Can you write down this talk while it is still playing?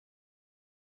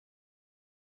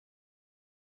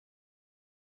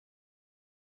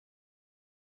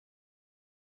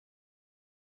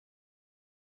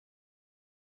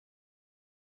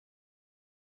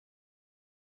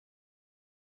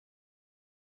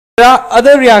There are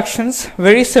other reactions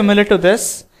very similar to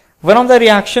this. One of the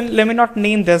reaction, let me not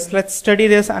name this, let's study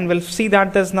this and we'll see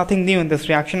that there's nothing new in this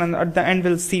reaction, and at the end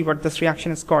we'll see what this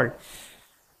reaction is called.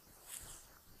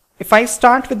 If I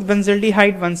start with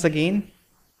benzaldehyde once again,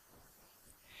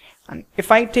 and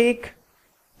if I take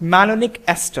malonic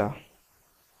ester,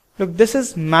 look, this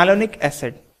is malonic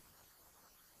acid.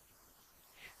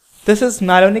 This is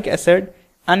malonic acid,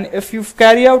 and if you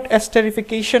carry out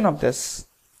esterification of this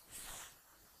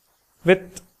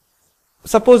with,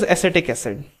 suppose, acetic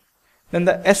acid, then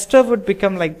the ester would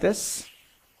become like this.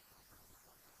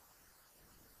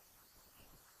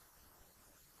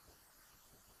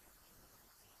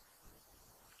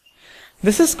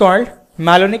 This is called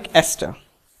malonic ester.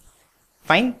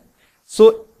 Fine.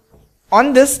 So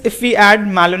on this, if we add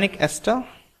malonic ester,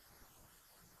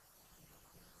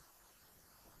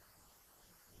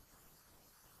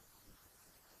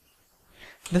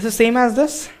 this is same as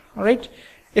this, alright.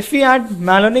 If we add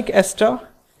malonic ester,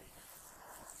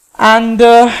 and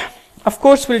of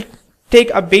course we'll take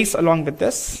a base along with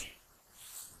this,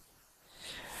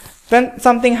 then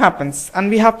something happens, and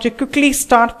we have to quickly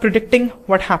start predicting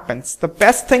what happens. The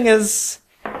best thing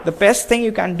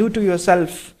you can do to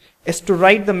yourself is to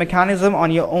write the mechanism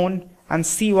on your own and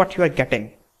see what you are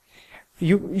getting.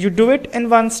 You do it in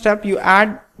one step. You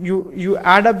add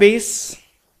a base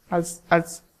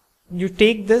as you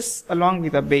take this along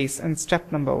with a base in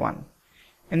step number 1.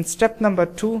 In step number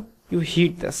 2, you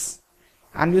heat this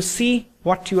and you see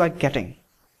what you are getting.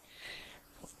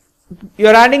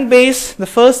 You're adding base. The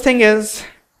first thing is,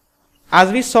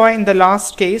 as we saw in the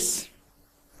last case,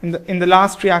 in the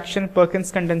last reaction,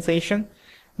 Perkins condensation,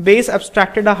 base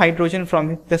abstracted a hydrogen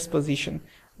from this position.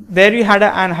 There you had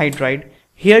an anhydride.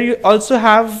 Here you also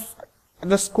have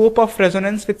the scope of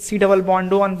resonance with C double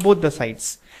bond O on both the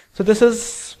sides. So this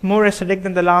is more acidic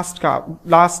than the last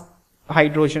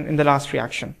hydrogen in the last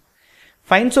reaction.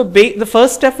 Fine. So the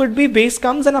first step would be base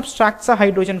comes and abstracts a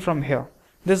hydrogen from here.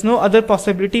 There's no other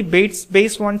possibility.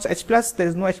 Base wants H plus. There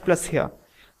is no H plus here.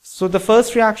 So the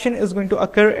first reaction is going to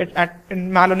occur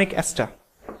in malonic ester.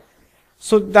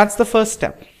 So that's the first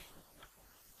step.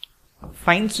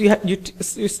 Fine. So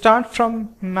you start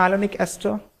from malonic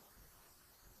ester.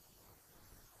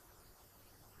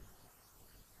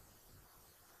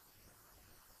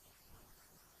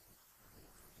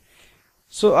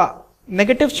 So a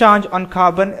negative charge on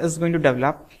carbon is going to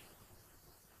develop.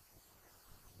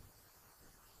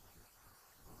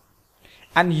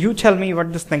 And you tell me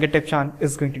what this negative charge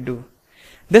is going to do.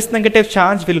 This negative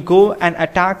charge will go and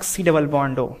attack C double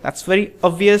bond O. That's very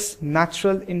obvious,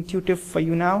 natural, intuitive for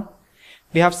you now.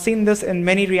 We have seen this in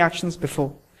many reactions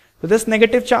before. So this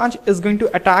negative charge is going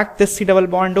to attack this C double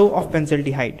bond O of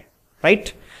benzaldehyde,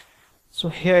 right? So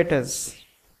here it is.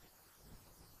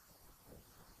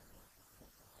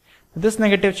 This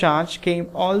negative charge came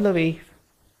all the way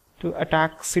to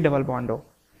attack C double bond O.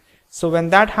 So when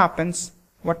that happens,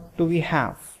 what do we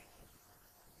have?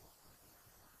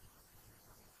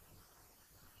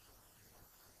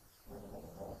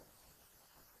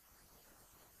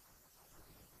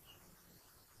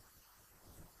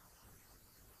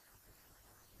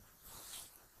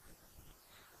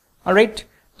 Alright,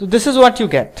 so this is what you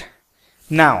get.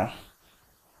 Now,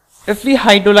 if we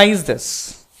hydrolyze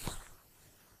this,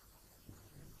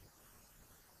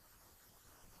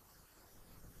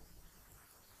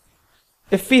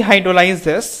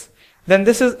 then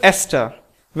this is ester.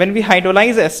 When we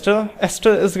hydrolyze ester,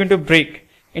 ester is going to break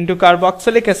into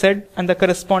carboxylic acid and the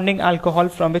corresponding alcohol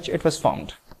from which it was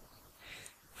formed.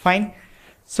 Fine.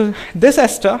 So this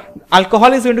ester,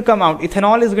 alcohol is going to come out,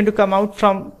 ethanol is going to come out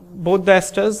from both the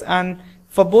esters, and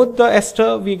for both the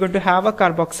ester we are going to have a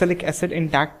carboxylic acid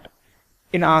intact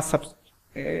in our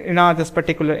this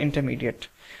particular intermediate.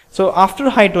 So after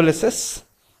hydrolysis,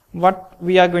 what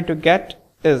we are going to get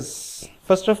is,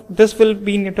 first of this will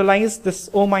be neutralized, this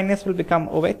O minus will become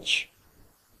OH.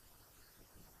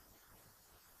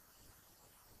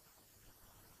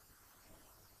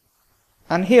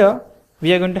 And here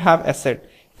we are going to have acid.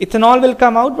 Ethanol will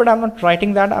come out, but I'm not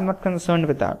writing that, I'm not concerned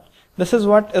with that. This is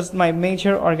what is my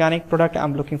major organic product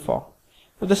I'm looking for.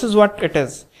 So this is what it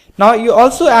is. Now you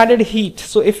also added heat.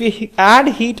 So if we add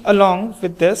heat along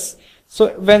with this, so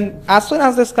as soon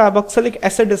as this carboxylic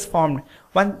acid is formed,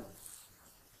 one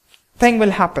thing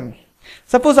will happen.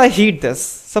 Suppose I heat this.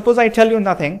 Suppose I tell you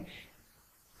nothing.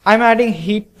 I'm adding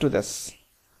heat to this.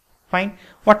 Fine.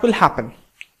 What will happen?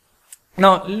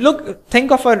 Now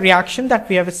think of a reaction that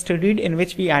we have studied in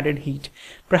which we added heat.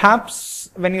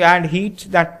 Perhaps when you add heat,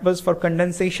 that was for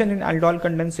condensation in aldol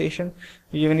condensation.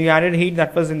 When you added heat,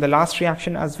 that was in the last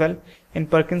reaction as well. In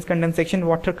Perkins condensation,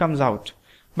 water comes out.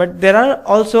 But there are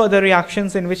also other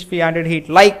reactions in which we added heat,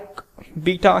 like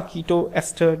beta keto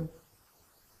acid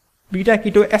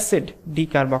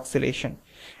decarboxylation.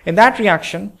 In that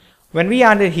reaction, when we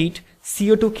added heat,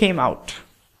 CO2 came out.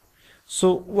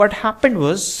 So what happened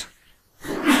was,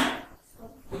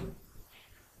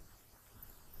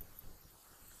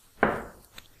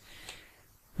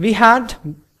 we had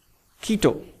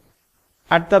keto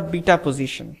at the beta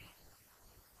position.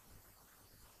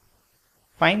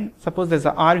 Fine, suppose there's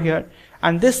a R here,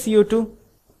 and this CO2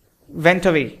 went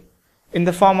away in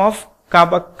the form of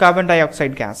carbon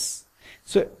dioxide gas.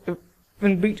 So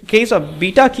in case of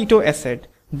beta keto acid,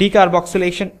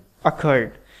 decarboxylation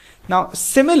occurred. Now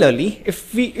similarly,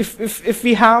 if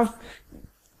we have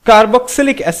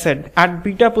carboxylic acid at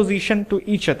beta position to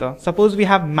each other, suppose we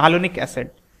have malonic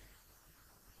acid.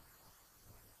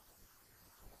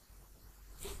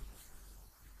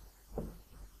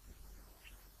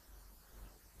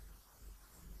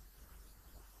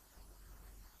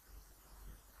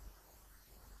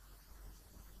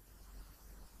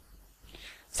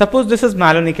 Suppose this is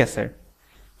malonic acid.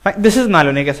 This is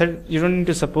malonic acid. You don't need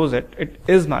to suppose it. It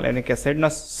is malonic acid. Now,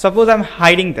 suppose I'm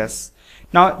hiding this.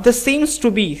 Now, this seems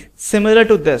to be similar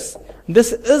to this.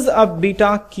 This is a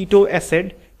beta keto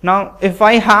acid. Now, if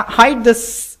I hide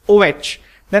this OH,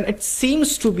 then it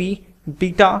seems to be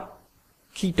beta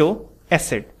keto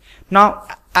acid. Now,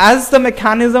 as the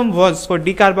mechanism was for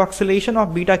decarboxylation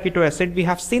of beta keto acid, we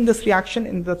have seen this reaction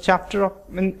in the chapter of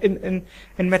in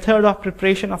method of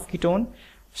preparation of ketone.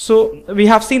 So we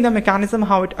have seen the mechanism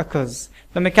how it occurs.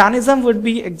 The mechanism would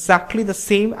be exactly the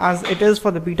same as it is for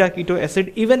the beta keto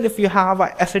acid, even if you have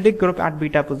an acidic group at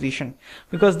beta position,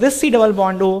 because this C double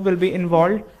bond O will be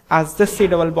involved as this C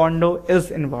double bond O is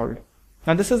involved.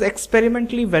 Now this is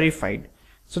experimentally verified.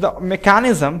 So the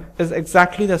mechanism is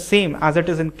exactly the same as it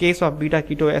is in case of beta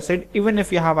keto acid, even if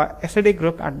you have an acidic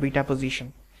group at beta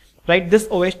position. Right? This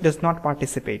OH does not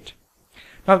participate.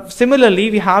 Now similarly,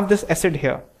 we have this acid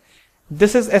here.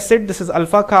 This is acid, this is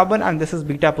alpha carbon, and this is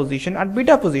beta position. At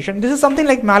beta position, this is something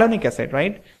like malonic acid,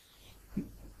 right?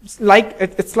 It's like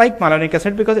malonic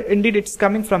acid because indeed it's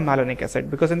coming from malonic acid,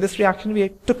 because in this reaction we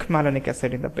took malonic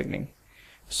acid in the beginning.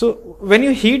 So when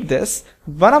you heat this,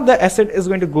 one of the acid is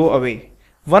going to go away.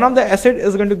 One of the acid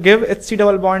is going to give its C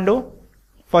double bond O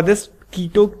for this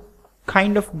keto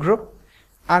kind of group,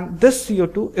 and this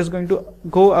CO2 is going to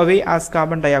go away as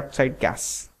carbon dioxide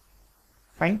gas.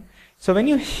 Fine. So when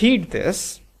you heat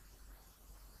this,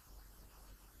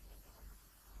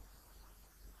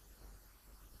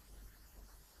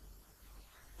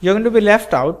 you're going to be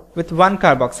left out with one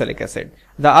carboxylic acid.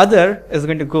 The other is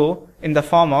going to go in the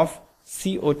form of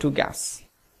CO2 gas.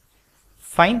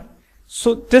 Fine.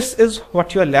 So this is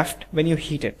what you're left when you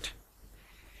heat it.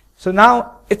 So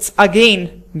now it's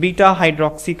again beta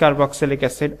hydroxy carboxylic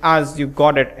acid as you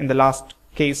got it in the last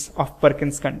case of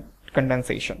Perkins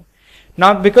condensation.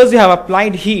 Now, because you have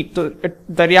applied heat, the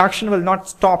reaction will not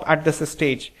stop at this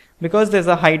stage, because there's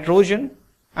a hydrogen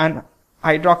and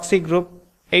hydroxy group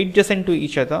adjacent to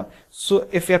each other. So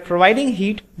if you're providing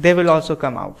heat, they will also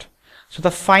come out. So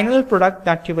the final product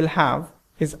that you will have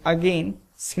is again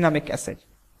cinnamic acid.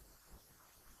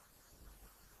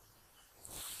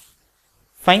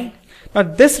 Fine. Now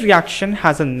this reaction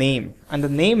has a name, and the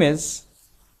name is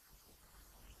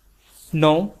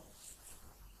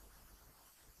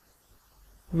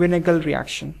vinegar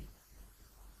reaction.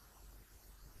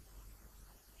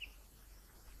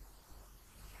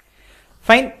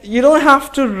 Fine, you don't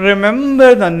have to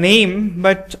remember the name,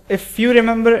 but if you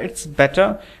remember, it's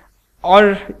better.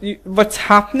 Or what's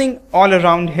happening all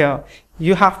around here,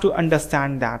 you have to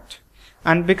understand that.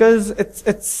 And because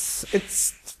it's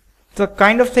the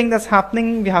kind of thing that's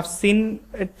happening, we have seen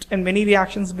it in many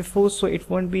reactions before, so it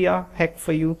won't be a heck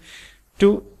for you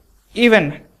to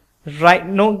even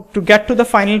to get to the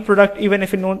final product, even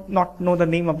if you not know the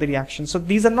name of the reaction. So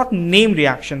these are not named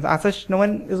reactions. As such, no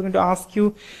one is going to ask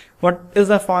you what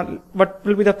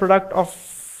will be the product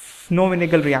of no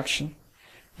vinegar reaction.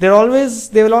 They will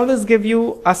always give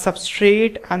you a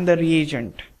substrate and the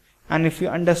reagent. And if you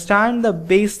understand the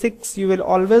basics, you will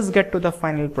always get to the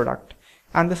final product.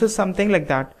 And this is something like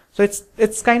that. So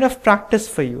it's kind of practice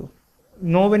for you.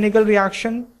 No vinegar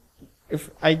reaction. If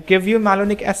I give you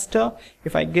malonic ester,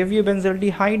 if I give you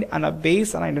benzaldehyde and a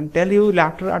base, and I don't tell you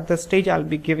later at the stage I'll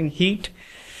be giving heat,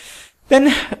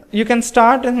 then you can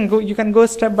start and you can go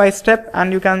step by step,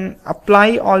 and you can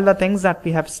apply all the things that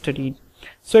we have studied.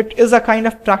 So it is a kind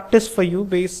of practice for you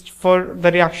based for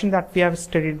the reaction that we have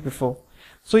studied before.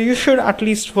 So you should at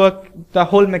least work the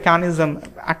whole mechanism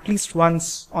at least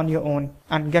once on your own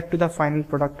and get to the final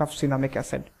product of cinnamic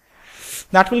acid.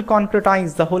 That will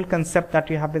concretize the whole concept that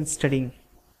you have been studying.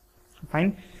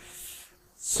 Fine.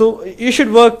 So you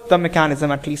should work the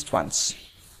mechanism at least once.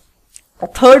 A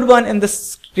third one in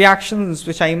this reactions,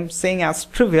 which I am saying as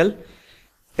trivial,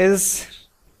 is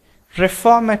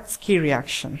Reformatsky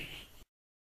reaction.